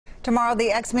Tomorrow,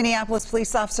 the ex-Minneapolis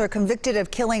police officer convicted of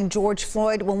killing George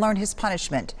Floyd will learn his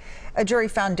punishment. A jury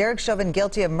found Derek Chauvin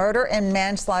guilty of murder and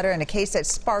manslaughter in a case that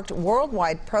sparked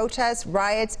worldwide protests,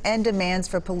 riots, and demands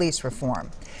for police reform.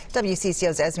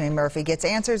 WCCO's Esme Murphy gets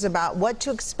answers about what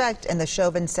to expect in the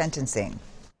Chauvin sentencing.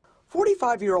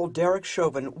 45-year-old Derek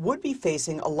Chauvin would be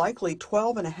facing a likely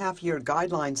 12-and-a-half-year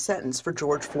guideline sentence for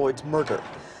George Floyd's murder.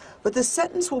 But the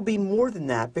sentence will be more than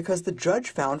that because the judge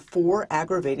found 4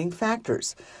 aggravating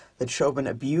factors: that Chauvin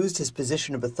abused his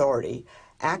position of authority,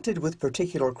 acted with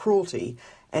particular cruelty,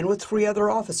 and with 3 other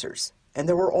officers. And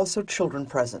there were also children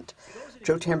present.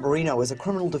 Joe Tamburino is a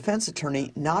criminal defense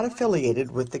attorney not affiliated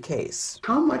with the case.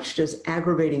 How much does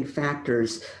aggravating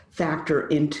factors factor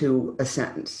into a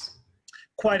sentence?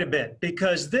 Quite a bit,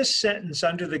 because this sentence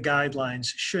under the guidelines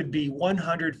should be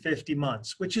 150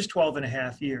 months, which is 12 and a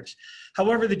half years.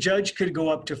 However, the judge could go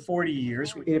up to 40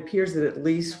 years. It appears that at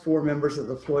least 4 members of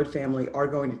the Floyd family are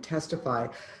going to testify.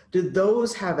 Do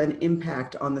those have an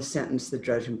impact on the sentence the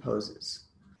judge imposes?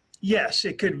 Yes,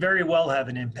 it could very well have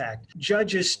an impact.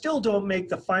 Judges still don't make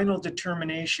the final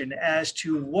determination as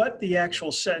to what the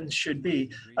actual sentence should be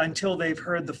until they've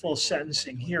heard the full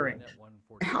sentencing hearing.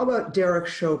 How about Derek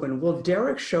Chauvin? Will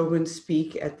Derek Chauvin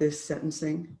speak at this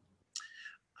sentencing?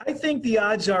 I think the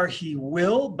odds are he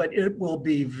will, but it will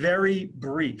be very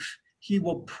brief. He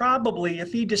will probably,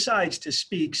 if he decides to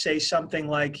speak, say something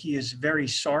like he is very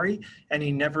sorry and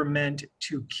he never meant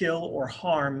to kill or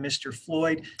harm Mr.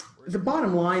 Floyd. The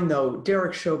bottom line, though,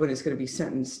 Derek Chauvin is going to be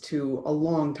sentenced to a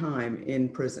long time in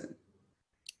prison.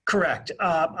 Correct.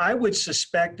 I would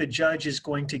suspect the judge is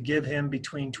going to give him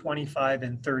between 25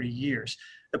 and 30 years.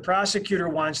 The prosecutor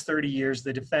wants 30 years.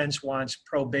 The defense wants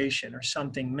probation or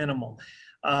something minimal.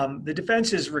 The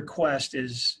defense's request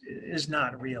is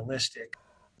not realistic.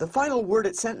 The final word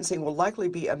at sentencing will likely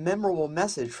be a memorable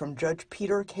message from Judge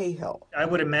Peter Cahill. I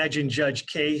would imagine Judge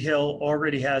Cahill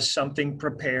already has something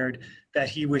prepared that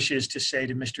he wishes to say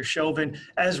to Mr. Chauvin,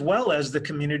 as well as the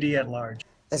community at large.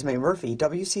 Esme Murphy,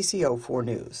 WCCO 4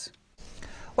 News.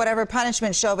 Whatever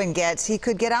punishment Chauvin gets, he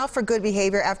could get out for good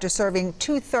behavior after serving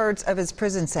 2/3 of his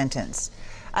prison sentence.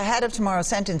 Ahead of tomorrow's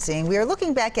sentencing, we are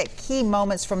looking back at key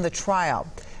moments from the trial.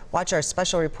 Watch our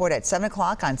special report at 7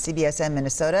 o'clock on CBSN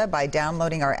Minnesota by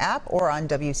downloading our app or on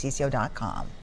WCCO.com.